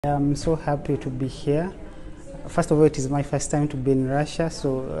I'm so happy to be here. First of all, it is my first time to be in Russia,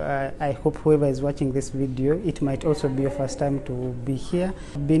 so I hope whoever is watching this video, it might also be your first time to be here.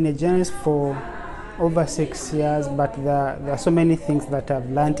 I've been a journalist for over 6 years, but there are so many things that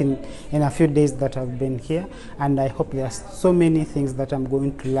I've learned in a few days that I've been here, and I hope there are so many things that I'm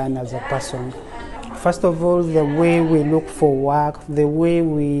going to learn as a person. First of all, the way we look for work, the way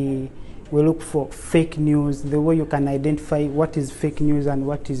we look for fake news, the way you can identify what is fake news and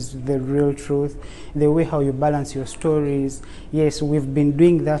what is the real truth, the way how you balance your stories. Yes, we've been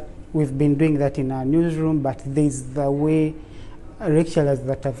doing that in our newsroom, but there's the way lecturers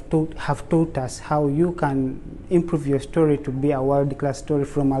that have taught us how you can improve your story to be a world-class story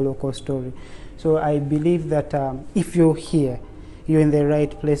from a local story. So I believe that if you're here, you're in the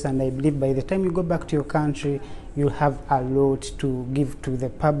right place, and I believe by the time you go back to your country, you have a lot to give to the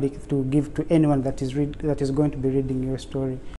public, to give to anyone that is going to be reading your story.